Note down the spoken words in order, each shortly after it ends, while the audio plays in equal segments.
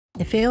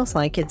It feels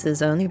like it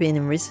has only been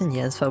in recent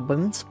years that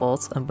women's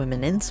sports and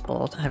women in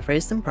sport have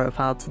raised in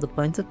profile to the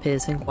point of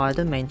piercing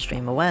wider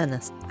mainstream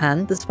awareness.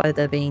 And despite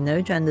there being no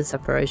gender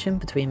separation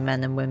between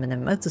men and women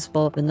in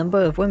motorsport, the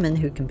number of women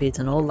who compete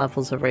in all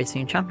levels of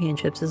racing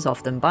championships is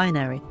often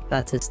binary,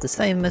 that is to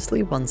say,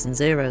 mostly ones and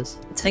zeros.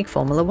 Take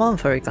Formula 1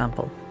 for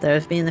example. There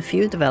have been a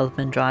few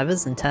development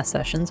drivers and test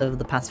sessions over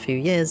the past few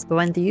years, but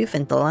when do you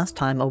think the last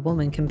time a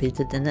woman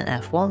competed in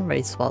an F1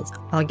 race was?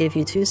 I'll give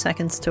you 2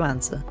 seconds to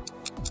answer.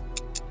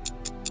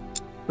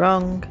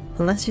 Wrong,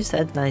 unless you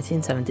said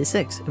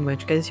 1976, in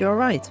which case you're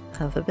right,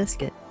 have a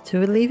biscuit.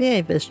 To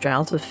alleviate this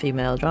drought of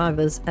female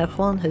drivers,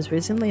 F1 has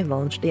recently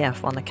launched the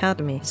F1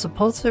 Academy, a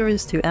support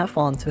series to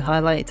F1 to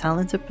highlight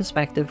talented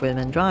prospective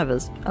women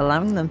drivers,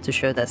 allowing them to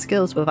show their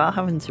skills without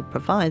having to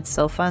provide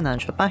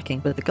self-financial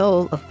backing, with the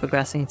goal of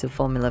progressing to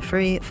Formula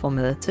 3,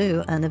 Formula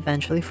 2 and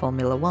eventually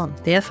Formula 1.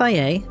 The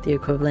FIA, the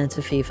equivalent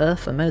to FIFA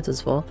for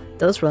motorsport,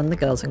 does run the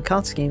Girls in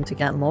Cart scheme to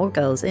get more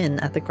girls in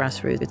at the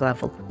grassroots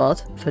level,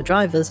 but for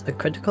drivers, a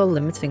critical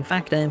limiting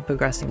factor in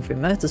progressing through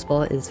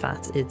motorsport is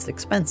that it's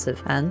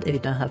expensive, and if you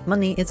don't have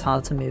money, it's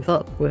hard to move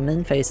up.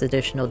 Women face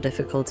additional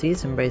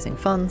difficulties in raising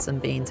funds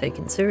and being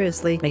taken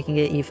seriously, making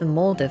it even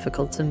more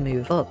difficult to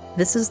move up.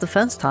 This is the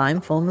first time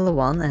Formula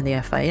 1 and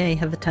the FIA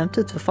have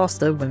attempted to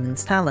foster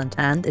women's talent,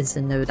 and is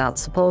no doubt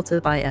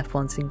supported by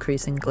F1's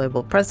increasing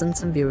global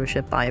presence and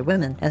viewership by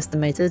women,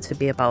 estimated to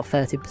be about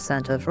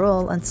 30%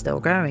 overall and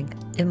still growing.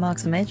 It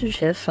marks a major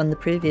shift from the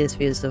previous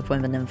views of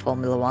women in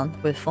Formula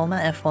 1, with former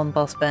F1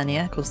 boss Bernie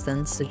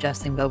Ecclestone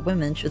suggesting that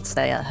women should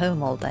stay at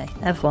home all day.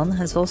 F1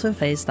 has also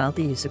phased out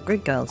the use of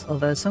grid girls,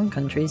 although some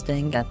countries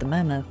didn't get the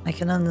memo. I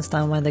can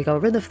understand why they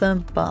got rid of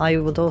them, but I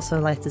would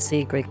also like to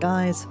see grid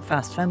guys,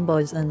 fast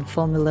femboys and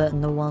Formula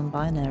No-1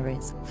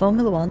 binaries.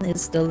 Formula 1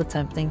 is still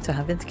attempting to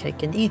have its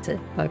cake and eat it,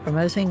 by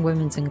promoting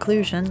women's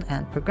inclusion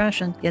and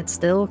progression, yet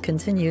still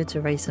continue to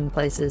race in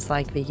places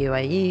like the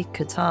UAE,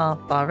 Qatar,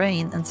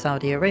 Bahrain and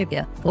Saudi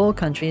Arabia, all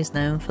countries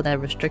known for their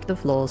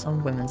restrictive laws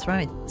on women's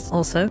rights.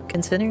 Also,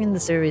 considering the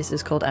series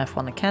is called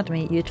F1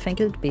 Academy, you'd think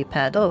it would be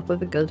paired up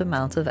with a good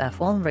amount of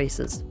F1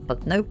 races,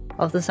 but nope.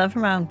 Of the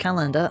 7-round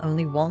calendar,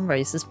 only 1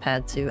 race is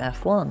paired to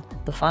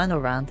F1, the final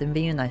round in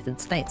the United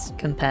States.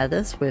 Compare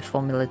this with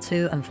Formula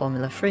 2 and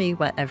Formula 3,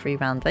 where every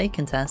round they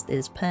contest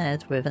is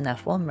paired with an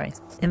F1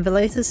 race. In the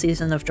latest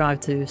season of Drive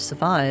to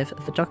Survive,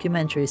 the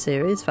documentary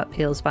series that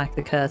peels back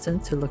the curtain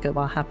to look at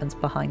what happens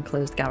behind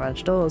closed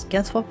garage doors,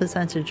 guess what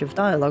percentage of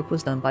dialogue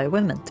was done by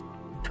women?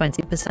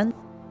 20%?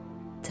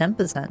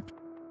 10%?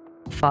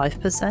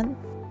 5%?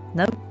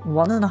 Nope,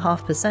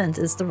 1.5%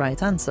 is the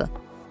right answer.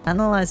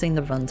 Analysing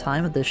the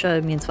runtime of the show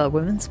means that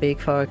women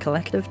speak for a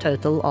collective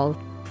total of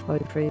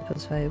 43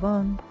 plus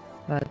 31,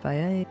 divided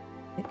by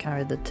 8,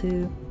 carry the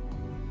 2,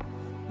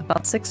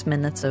 about 6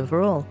 minutes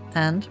overall,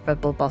 and Red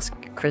Bull boss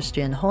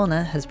Christian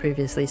Horner has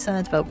previously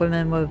said that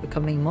women were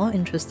becoming more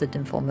interested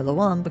in Formula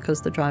 1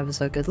 because the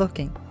drivers are good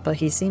looking, but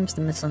he seems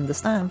to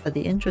misunderstand that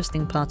the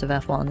interesting part of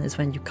F1 is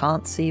when you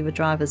can't see the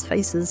drivers'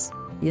 faces,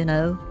 you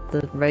know,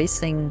 the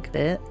racing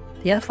bit.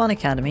 The F1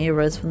 Academy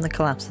arose from the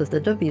collapse of the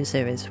W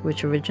Series,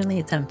 which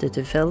originally attempted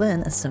to fill in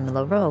a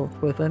similar role,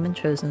 with women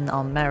chosen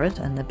on merit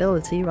and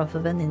ability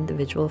rather than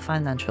individual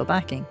financial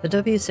backing. The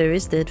W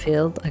Series did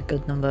field a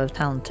good number of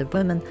talented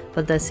women,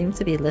 but there seemed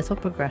to be little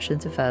progression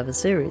to further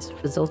series,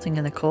 resulting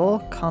in a core,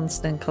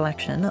 constant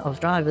collection of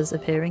drivers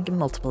appearing in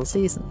multiple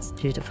seasons.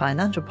 Due to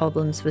financial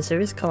problems, the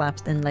series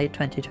collapsed in late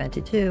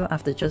 2022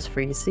 after just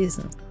 3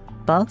 seasons.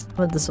 But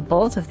with the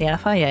support of the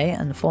FIA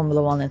and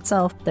Formula 1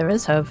 itself, there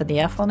is hope that the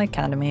F1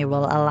 Academy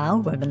will allow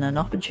women an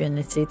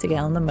opportunity to get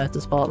on the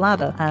motorsport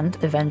ladder, and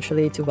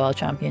eventually to world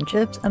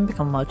championships and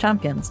become world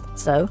champions.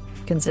 So,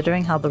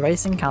 considering how the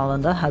racing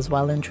calendar has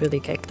well and truly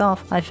kicked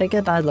off, I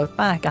figured I'd look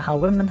back at how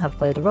women have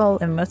played a role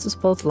in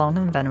motorsport's long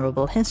and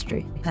venerable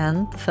history.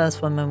 And the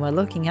first woman we're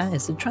looking at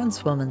is a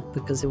trans woman,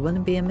 because it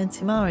wouldn't be a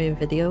Minty Mario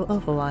video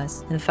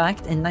otherwise. In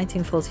fact, in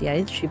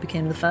 1948 she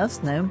became the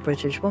first known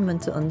British woman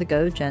to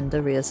undergo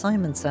gender reassignment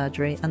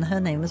surgery, and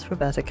her name was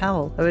Rebecca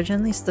Cowell.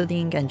 Originally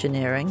studying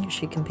engineering,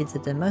 she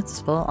competed in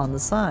motorsport on the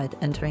side,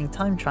 entering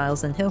time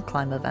trials and hill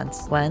climb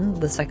events. When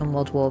the Second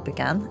World War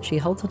began, she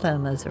halted her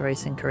motor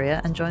racing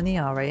career and joined the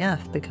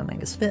RAF,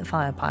 becoming a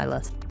Spitfire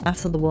pilot.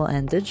 After the war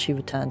ended, she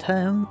returned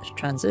home,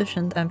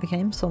 transitioned and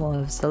became somewhat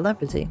of a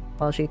celebrity,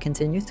 while she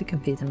continued to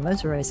compete in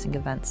motor racing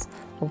events,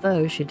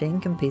 although she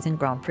didn't compete in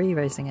Grand Prix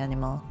racing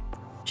anymore.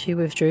 She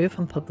withdrew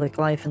from public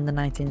life in the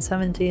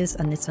 1970s,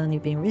 and it's only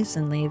been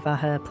recently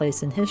that her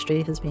place in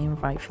history has been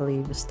rightfully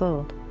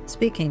restored.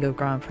 Speaking of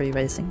Grand Prix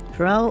racing,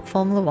 throughout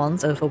Formula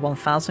 1's over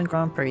 1,000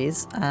 Grand Prix,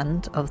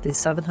 and of the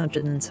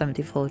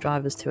 774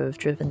 drivers to have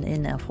driven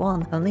in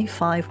F1, only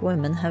 5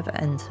 women have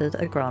entered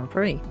a Grand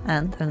Prix,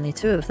 and only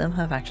 2 of them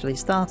have actually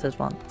started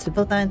one. To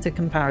put that into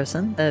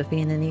comparison, there have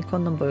been an equal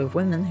number of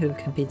women who have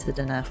competed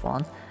in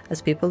F1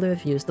 as people who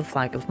have used the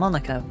flag of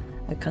Monaco,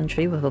 a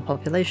country with a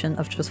population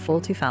of just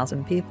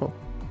 40,000 people.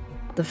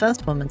 The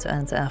first woman to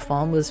enter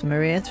F1 was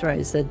Maria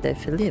Teresa de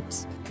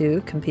Phillips,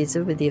 who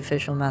competed with the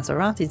official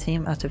Maserati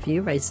team at a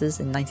few races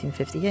in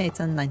 1958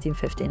 and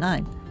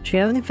 1959. She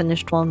only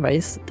finished one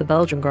race, the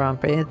Belgian Grand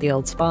Prix at the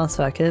Old Spa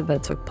circuit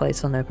that took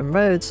place on open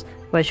roads,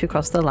 where she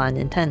crossed the line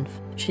in 10th.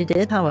 She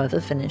did, however,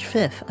 finish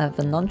 5th at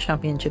the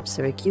non-championship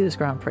Syracuse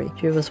Grand Prix.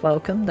 She was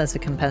welcomed as a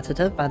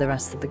competitor by the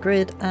rest of the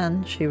grid,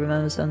 and she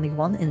remembers only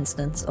one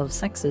instance of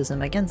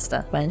sexism against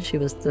her, when she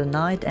was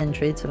denied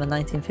entry to the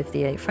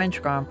 1958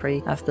 French Grand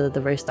Prix after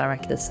the race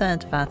director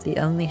said that the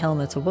only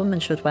helmet a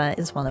woman should wear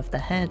is one of the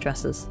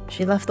hairdressers.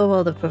 She left the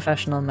world of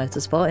professional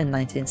motorsport in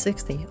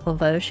 1960,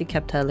 although she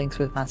kept her links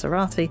with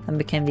Maserati and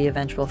became the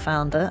eventual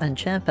founder and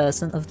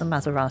chairperson of the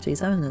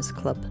Maserati's Owners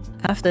Club.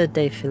 After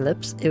Dave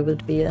Phillips, it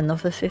would be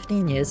another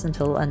 15 years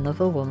until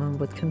another woman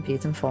would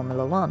compete in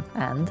Formula 1,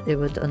 and it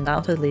would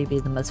undoubtedly be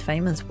the most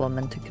famous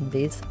woman to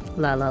compete,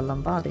 Lala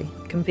Lombardi.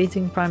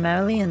 Competing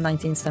primarily in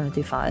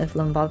 1975,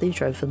 Lombardi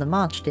drove for the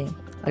March team,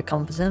 a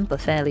competent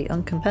but fairly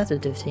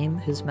uncompetitive team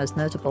whose most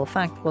notable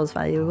fact was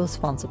that it was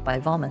sponsored by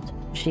Vomit.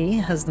 She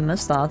has the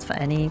most starts for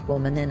any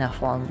woman in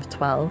F1 with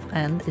 12,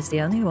 and is the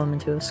only woman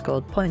to have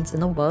scored points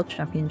in a World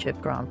Championship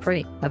Grand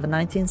Prix. At the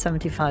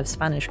 1975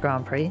 Spanish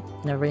Grand Prix,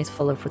 in a race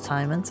full of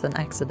retirements and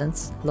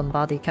accidents,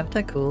 Lombardi kept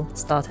her cool,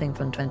 starting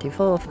from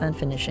 24th and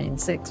finishing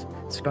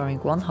 6th, scoring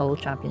one whole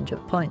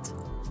championship point.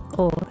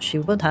 Or she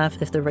would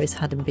have if the race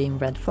hadn't been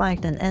red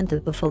flagged and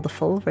ended before the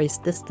full race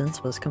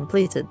distance was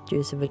completed,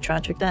 due to the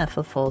tragic death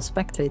of 4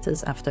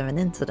 spectators after an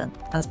incident.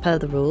 As per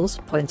the rules,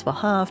 points were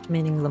halved,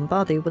 meaning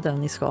Lombardi would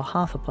only score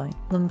half a point.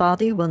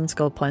 Lombardi wouldn't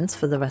score points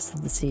for the rest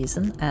of the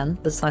season,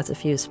 and besides a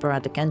few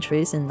sporadic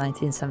entries in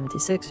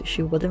 1976,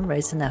 she wouldn't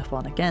race in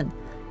F1 again.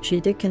 She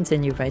did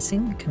continue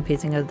racing,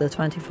 competing at the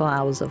 24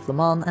 Hours of Le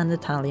Mans and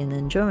Italian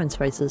endurance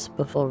races,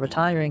 before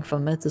retiring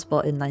from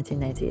motorsport in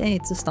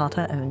 1988 to start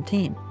her own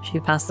team. She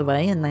passed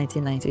away in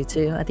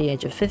 1992 at the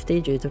age of 50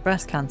 due to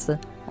breast cancer,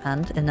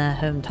 and in her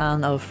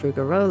hometown of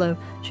Frugarolo,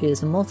 she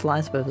is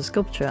immortalized with a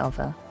sculpture of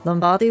her.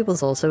 Lombardi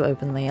was also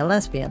openly a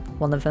lesbian,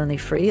 one of only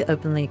 3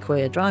 openly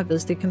queer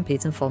drivers to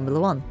compete in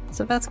Formula 1,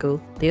 so that's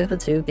cool. The other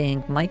 2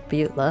 being Mike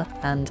Butler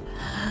and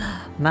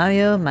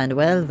Mario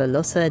Manuel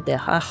Velosa de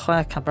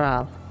Agua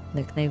Cabral,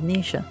 nicknamed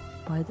Nisha.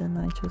 Why didn't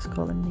I just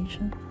call him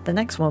Nisha? The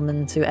next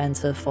woman to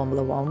enter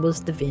Formula 1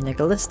 was Davina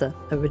Gallista,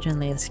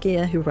 originally a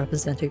skier who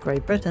represented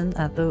Great Britain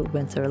at the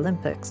Winter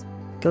Olympics.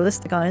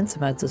 Gallista got into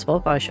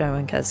motorsport by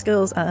showing her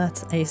skills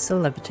at a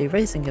celebrity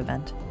racing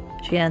event.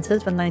 She entered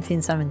the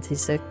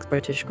 1976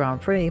 British Grand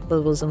Prix,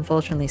 but was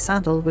unfortunately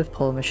saddled with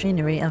poor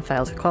machinery and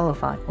failed to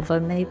qualify, although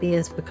maybe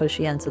it's because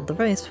she entered the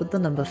race with the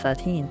number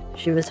 13.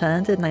 She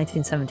returned in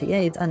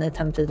 1978 and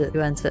attempted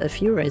to enter a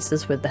few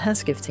races with the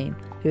Hesketh team,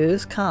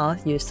 whose car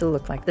used to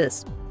look like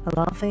this. A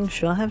lot of things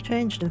sure have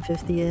changed in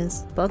 50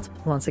 years, but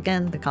once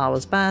again the car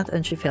was bad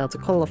and she failed to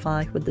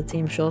qualify, with the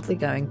team shortly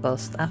going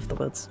bust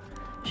afterwards.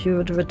 She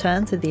would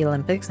return to the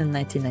Olympics in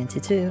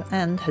 1992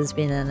 and has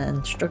been an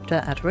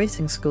instructor at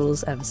racing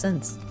schools ever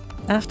since.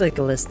 After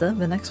Gallista,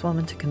 the next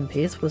woman to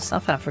compete was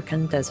South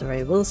African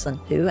Desiree Wilson,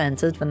 who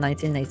entered the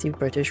 1980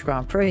 British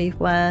Grand Prix,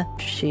 where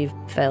she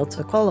failed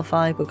to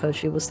qualify because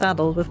she was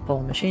saddled with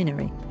poor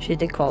machinery. She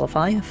did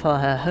qualify for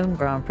her home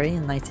Grand Prix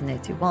in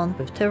 1981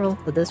 with Tyrrell,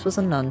 but this was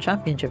a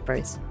non-championship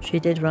race. She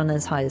did run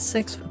as high as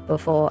 6th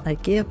before a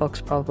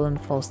gearbox problem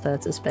forced her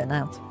to spin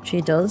out.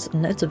 She does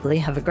notably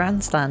have a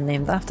grandstand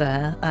named after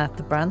her at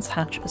the Brands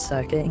Hatch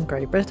circuit in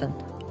Great Britain.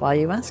 Why,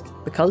 you ask?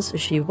 Because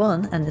she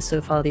won and is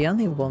so far the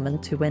only woman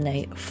to win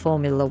a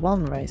Formula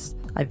 1 race.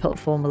 I put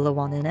Formula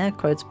 1 in air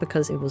quotes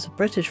because it was a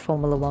British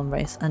Formula 1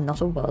 race and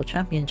not a World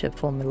Championship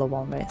Formula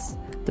 1 race.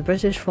 The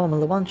British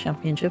Formula 1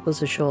 Championship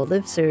was a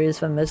short-lived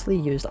series that mostly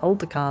used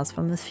older cars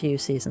from a few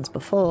seasons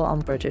before on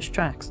British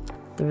tracks,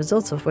 the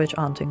results of which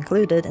aren't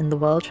included in the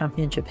World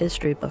Championship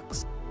history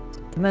books.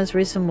 The most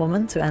recent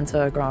woman to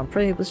enter a Grand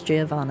Prix was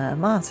Giovanna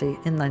Amati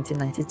in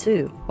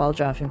 1992, while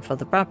driving for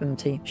the Brabham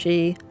team.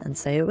 She, and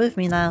say it with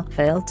me now,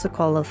 failed to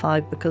qualify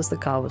because the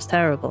car was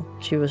terrible.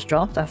 She was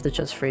dropped after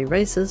just 3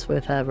 races,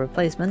 with her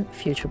replacement,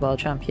 future world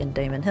champion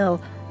Damon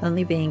Hill,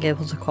 only being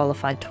able to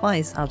qualify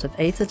twice out of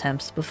 8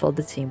 attempts before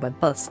the team went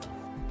bust.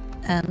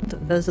 And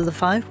those are the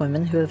 5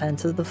 women who have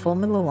entered the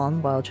Formula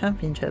 1 World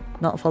Championship.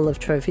 Not full of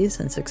trophies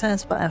and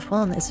success, but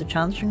F1 is a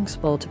challenging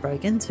sport to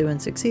break into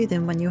and succeed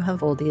in when you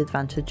have all the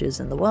advantages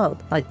in the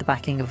world, like the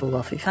backing of a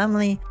wealthy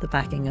family, the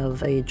backing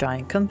of a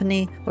giant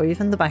company, or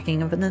even the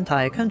backing of an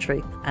entire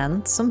country,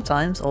 and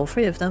sometimes all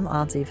 3 of them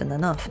aren't even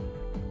enough.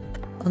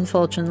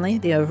 Unfortunately,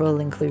 the overall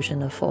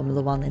inclusion of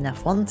Formula 1 in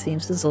F1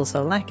 teams is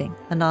also lacking.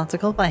 An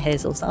article by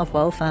Hazel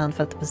Southwell found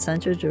that the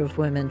percentage of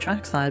women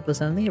trackside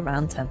was only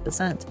around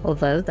 10%,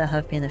 although there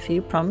have been a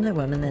few prominent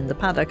women in the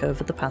paddock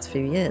over the past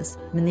few years.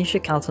 Manisha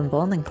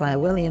Kaltenborn and Claire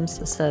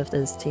Williams served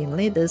as team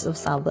leaders of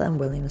Sauber and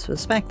Williams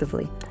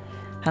respectively.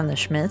 Hannah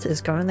Schmidt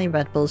is currently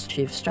Red Bull's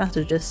chief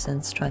strategist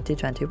since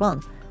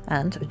 2021.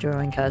 And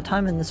during her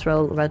time in this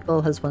role, Red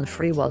Bull has won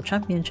 3 World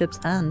Championships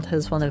and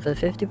has won over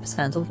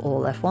 50% of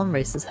all F1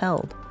 races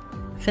held.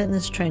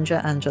 Fitness trainer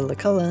Angela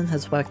Cullen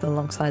has worked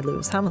alongside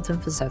Lewis Hamilton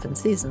for 7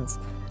 seasons,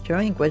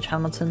 during which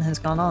Hamilton has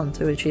gone on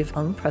to achieve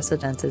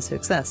unprecedented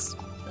success.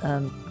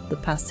 the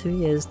past 2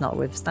 years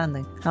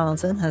notwithstanding.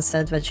 Hamilton has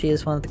said that she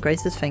is one of the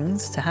greatest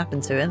things to happen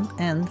to him,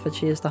 and that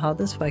she is the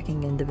hardest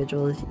working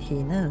individual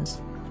he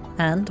knows.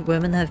 And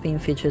women have been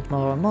featured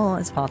more and more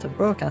as part of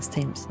broadcast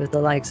teams, with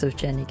the likes of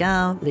Jenny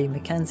Gow, Lee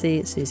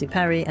McKenzie, Susie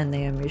Perry and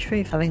Naomi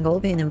Shreve having all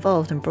been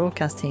involved in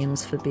broadcast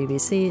teams for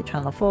BBC,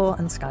 Channel 4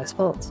 and Sky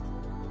Sports.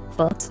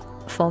 But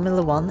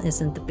Formula 1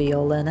 isn't the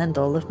be-all and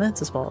end-all of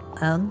motorsport,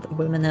 and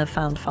women have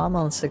found far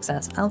more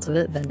success out of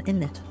it than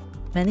in it.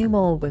 Many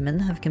more women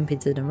have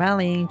competed in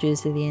rallying due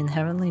to the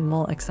inherently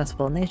more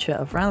accessible nature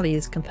of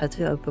rallies compared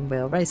to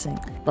open-wheel racing,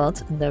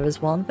 but there is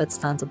one that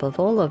stands above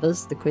all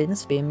others, the queen of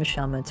speed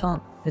Michèle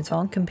Mouton.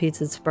 Mouton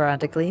competed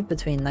sporadically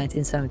between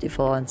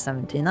 1974 and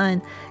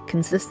 79,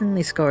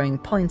 consistently scoring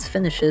points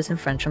finishes in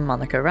French and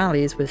Monaco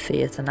rallies with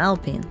Fiat and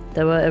Alpine.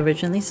 There were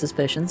originally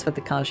suspicions that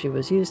the car she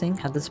was using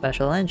had a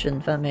special engine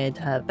that made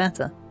her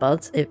better,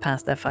 but it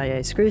passed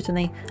FIA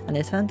scrutiny, and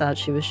it turned out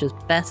she was just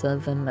better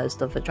than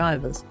most other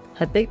drivers.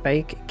 Her big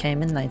break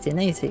came in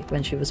 1980,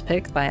 when she was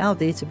picked by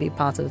Audi to be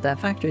part of their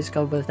factory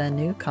squad with their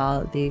new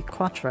car, the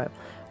Quattro,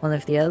 one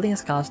of the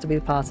earliest cars to be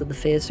part of the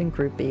fearsome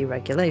Group B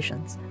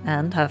regulations.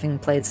 And having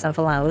played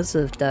several hours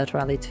of Dirt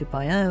Rally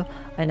 2.0,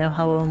 I know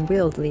how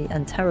unwieldy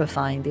and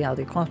terrifying the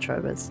Audi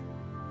Quattro is.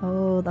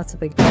 Oh, that's a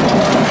big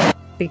deal.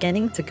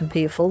 Beginning to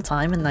compete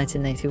full-time in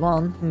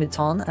 1981,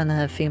 Mouton and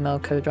her female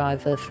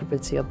co-driver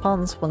Fabrizio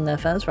Pons won their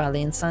first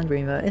rally in San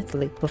Remo,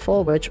 Italy,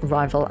 before which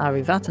rival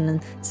Ari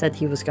Vatanen said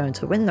he was going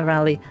to win the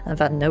rally and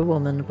that no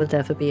woman would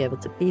ever be able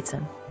to beat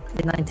him.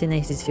 In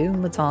 1982,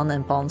 Mouton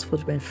and Pons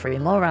would win 3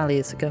 more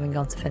rallies, going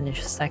on to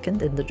finish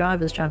second in the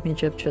Drivers'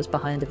 Championship just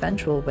behind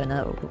eventual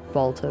winner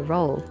Walter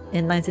Roll.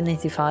 In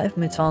 1985,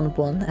 Mouton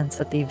won and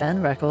set the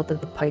then record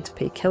at the Pikes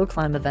Peak Hill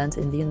Climb event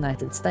in the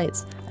United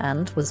States,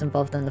 and was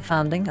involved in the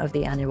founding of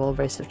the annual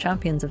Race of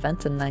Champions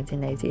event in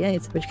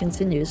 1988, which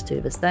continues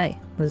to this day.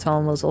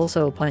 Mouton was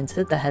also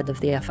appointed the head of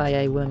the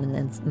FIA Women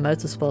in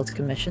Motorsports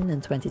Commission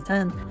in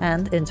 2010,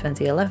 and in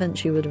 2011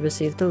 she would have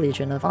received the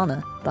Legion of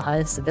Honor, the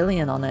highest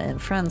civilian honor in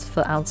France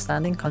for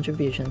outstanding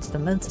contributions to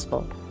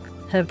motorsport.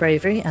 Her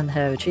bravery and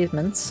her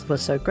achievements were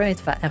so great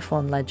that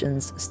F1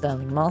 legends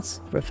Sterling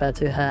Moss referred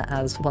to her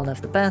as one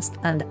of the best,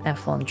 and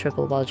F1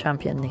 triple world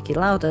champion Niki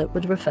Lauda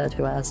would refer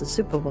to her as a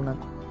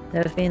superwoman.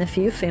 There have been a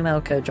few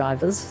female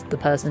co-drivers, the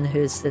person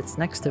who sits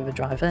next to the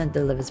driver and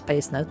delivers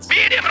pace notes,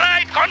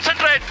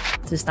 concentrate!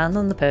 to stand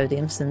on the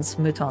podium since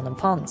Mouton and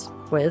Pons,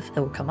 with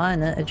Ilka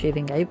Minor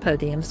achieving 8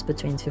 podiums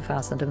between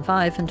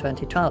 2005 and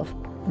 2012.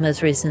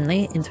 Most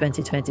recently, in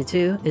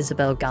 2022,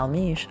 Isabelle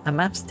Galmiche, a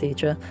maths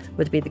teacher,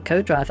 would be the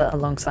co-driver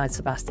alongside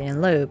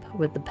Sébastien Loeb,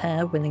 with the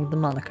pair winning the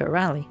Monaco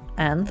Rally.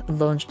 And,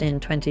 launched in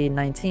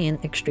 2019,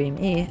 Extreme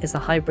E is a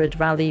hybrid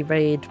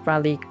rally-raid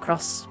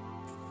rally-cross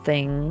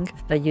thing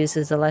that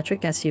uses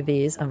electric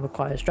SUVs and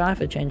requires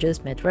driver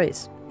changes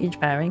mid-race. Each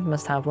pairing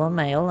must have 1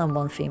 male and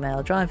 1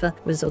 female driver,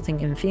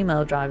 resulting in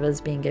female drivers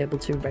being able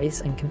to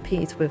race and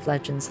compete with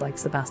legends like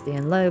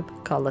Sébastien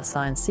Loeb, Carlos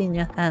Sainz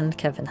Sr. and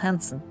Kevin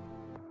Hansen.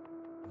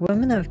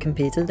 Women have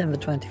competed in the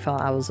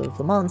 24 Hours of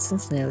Le Mans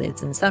since nearly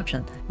its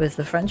inception, with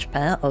the French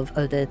pair of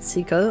Odette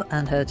Sicot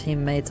and her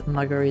teammate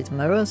Marguerite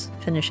Moreau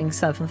finishing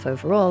 7th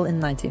overall in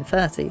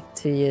 1930.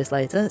 2 years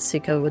later,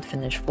 Sicot would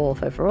finish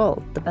 4th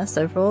overall, the best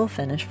overall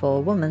finish for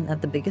a woman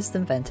at the biggest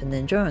event in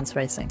endurance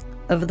racing.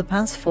 Over the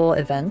past 4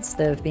 events,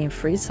 there have been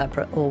 3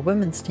 separate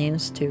all-women's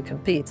teams to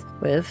compete,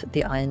 with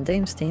the Iron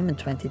Dames team in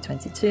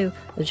 2022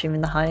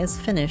 achieving the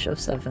highest finish of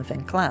 7th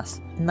in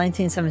class.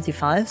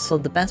 1975 saw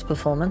the best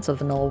performance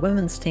of an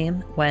all-women's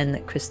team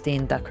when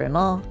Christine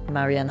Dacremont,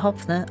 Marianne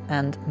Hopfner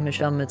and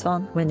Michèle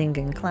Mouton winning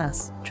in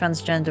class.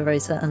 Transgender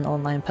racer and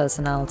online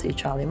personality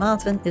Charlie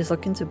Martin is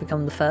looking to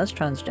become the first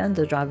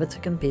transgender driver to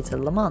compete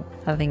at Le Mans,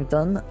 having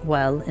done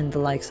well in the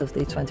likes of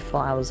the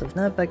 24 Hours of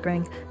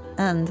Nürburgring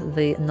and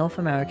the North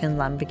American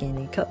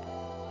Lamborghini Cup.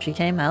 She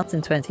came out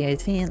in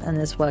 2018 and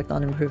has worked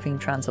on improving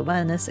trans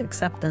awareness,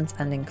 acceptance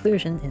and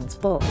inclusion in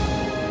sport.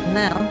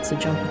 Now, to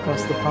jump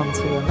across the pond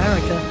to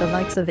America, the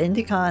likes of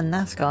IndyCar and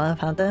NASCAR have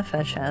had their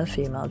fair share of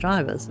female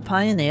drivers. The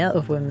pioneer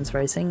of women's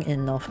racing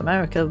in North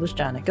America was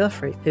Janet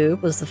Guthrie, who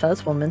was the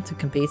first woman to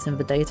compete in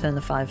the Daytona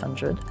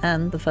 500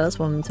 and the first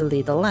woman to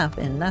lead a lap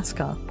in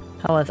NASCAR.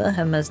 However,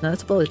 her most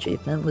notable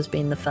achievement was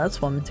being the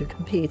first woman to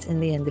compete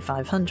in the Indy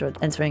 500,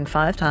 entering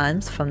 5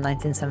 times from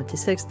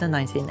 1976 to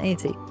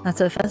 1980. At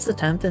her first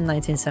attempt in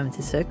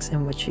 1976,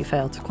 in which she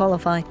failed to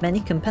qualify,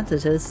 many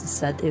competitors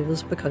said it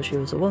was because she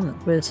was a woman.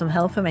 With some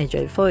help from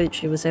AJ Foyt,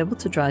 she was able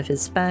to drive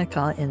his spare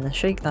car in the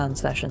shakedown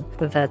session,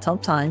 with her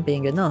top time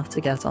being enough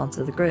to get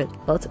onto the grid,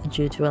 but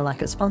due to a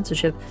lack of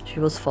sponsorship, she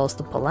was forced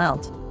to pull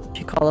out.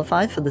 She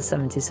qualified for the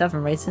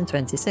 77 race in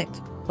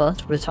 26,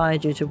 but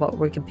retired due to what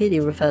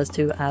Wikipedia refers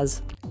to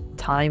as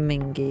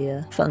timing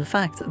gear. Fun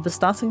fact, the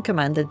starting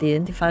command at the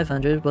Indy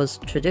 500 was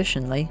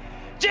traditionally,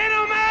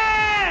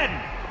 Gentlemen,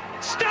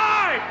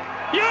 start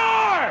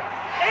your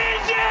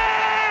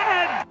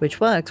engine!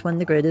 Which worked when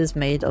the grid is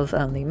made of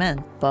only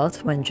men, but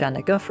when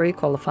Janet Guthrie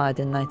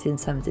qualified in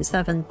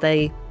 1977,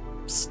 they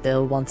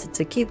still wanted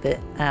to keep it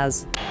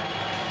as,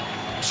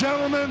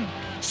 Gentlemen,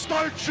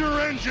 Start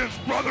your engines,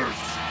 brothers!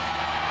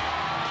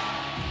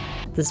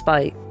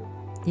 Despite,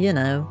 you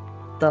know,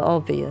 the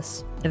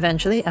obvious.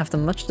 Eventually, after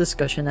much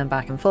discussion and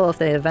back and forth,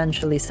 they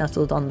eventually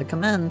settled on the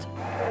command.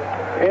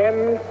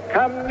 In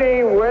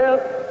company with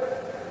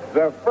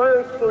the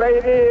first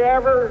lady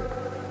ever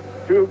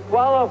to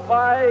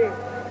qualify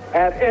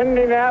at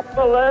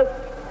Indianapolis,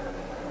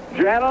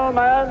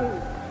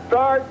 gentlemen,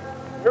 start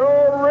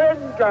your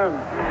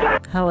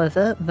engine.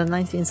 However, the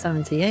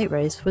 1978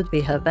 race would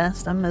be her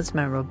best and most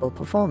memorable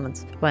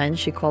performance, when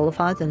she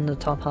qualified in the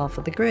top half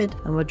of the grid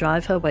and would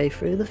drive her way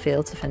through the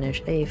field to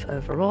finish 8th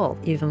overall.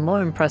 Even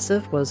more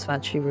impressive was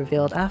that she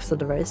revealed after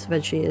the race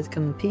that she had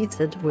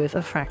competed with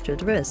a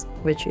fractured wrist,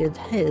 which she had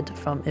hid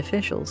from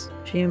officials.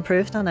 She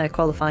improved on her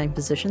qualifying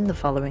position the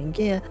following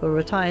year, but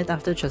retired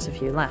after just a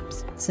few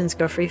laps. Since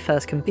Guthrie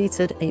first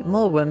competed, 8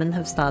 more women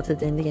have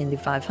started in the Indy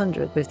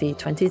 500, with the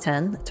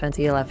 2010,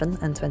 2011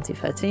 and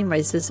 2013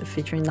 races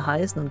featuring the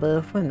highest number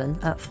of women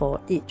at 4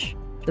 each.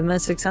 The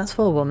most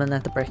successful woman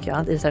at the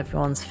Brickyard is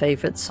everyone's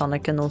favourite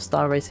Sonic and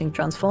All-Star Racing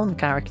Transform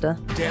character,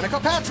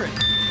 Danica Patrick!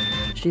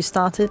 She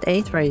started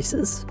 8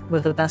 races,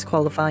 with a best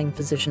qualifying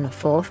position of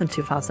 4th in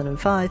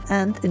 2005,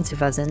 and in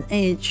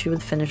 2008 she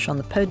would finish on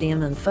the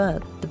podium in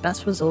 3rd, the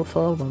best result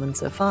for a woman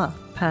so far.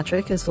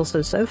 Patrick is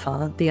also so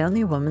far the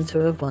only woman to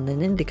have won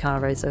an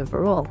IndyCar race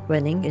overall,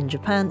 winning in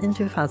Japan in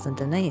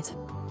 2008.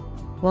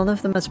 One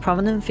of the most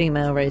prominent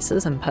female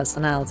racers and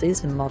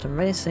personalities in modern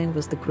racing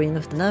was the queen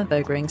of the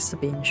Nürburgring,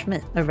 Sabine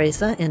Schmidt. A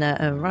racer in her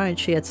own right,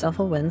 she had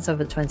several wins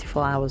over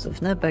 24 hours of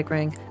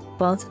Nürburgring,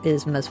 but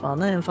is most well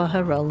known for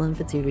her role in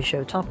the TV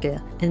show Top Gear,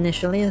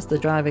 initially as the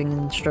driving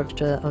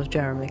instructor of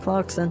Jeremy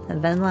Clarkson,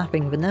 and then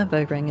lapping the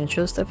Nürburgring in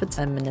just over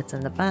 10 minutes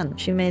in the van.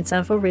 She made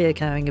several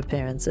recurring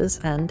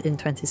appearances, and in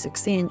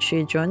 2016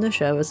 she joined the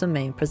show as a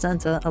main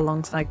presenter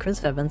alongside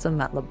Chris Evans and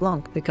Matt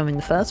LeBlanc, becoming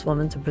the first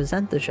woman to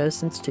present the show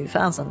since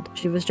 2000.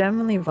 She was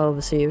generally well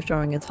received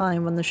during a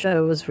time when the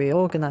show was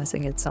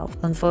reorganizing itself.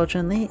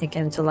 Unfortunately, it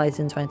came to light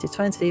in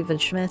 2020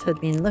 that Schmidt had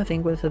been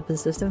living with a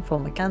persistent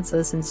form of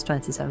cancer since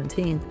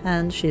 2017,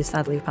 and she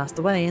sadly passed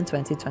away in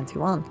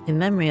 2021. In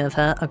memory of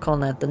her, a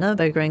corner at the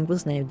Nürburgring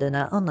was named in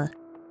her honor.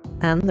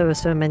 And there are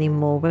so many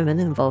more women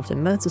involved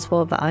in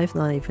motorsport that I've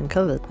not even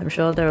covered. I'm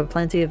sure there are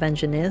plenty of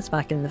engineers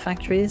back in the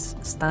factories,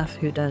 staff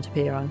who don't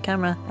appear on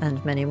camera,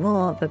 and many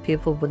more that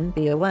people wouldn't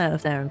be aware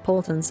of their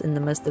importance in the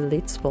most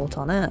elite sport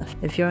on earth.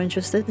 If you're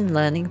interested in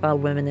learning about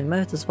women in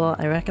motorsport,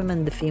 I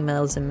recommend the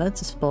Females in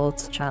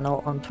Motorsports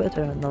channel on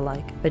Twitter and the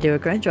like. They do a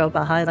great job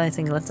at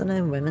highlighting lesser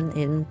known women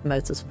in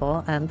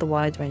motorsport and the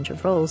wide range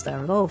of roles they're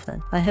involved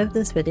in. I hope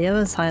this video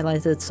has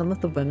highlighted some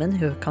of the women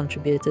who have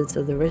contributed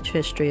to the rich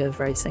history of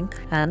racing,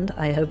 and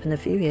I hope in a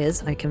few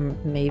years I can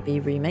maybe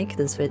remake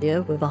this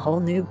video with a whole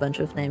new bunch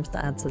of names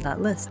to add to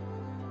that list.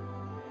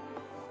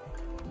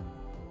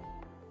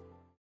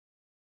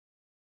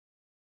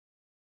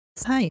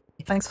 Hi,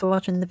 thanks for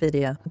watching the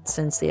video.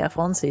 Since the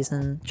F1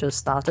 season just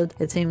started,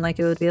 it seemed like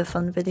it would be a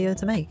fun video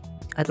to make.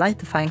 I'd like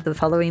to thank the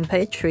following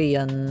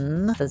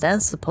Patreon for their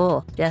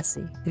support.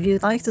 Jesse. If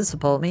you'd like to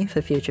support me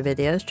for future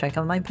videos, check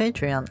out my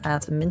Patreon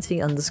at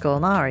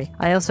Minty_Nari.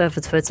 I also have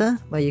a Twitter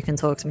where you can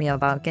talk to me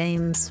about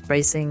games,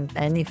 racing,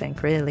 anything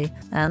really.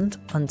 And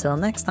until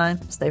next time,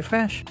 stay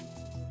fresh.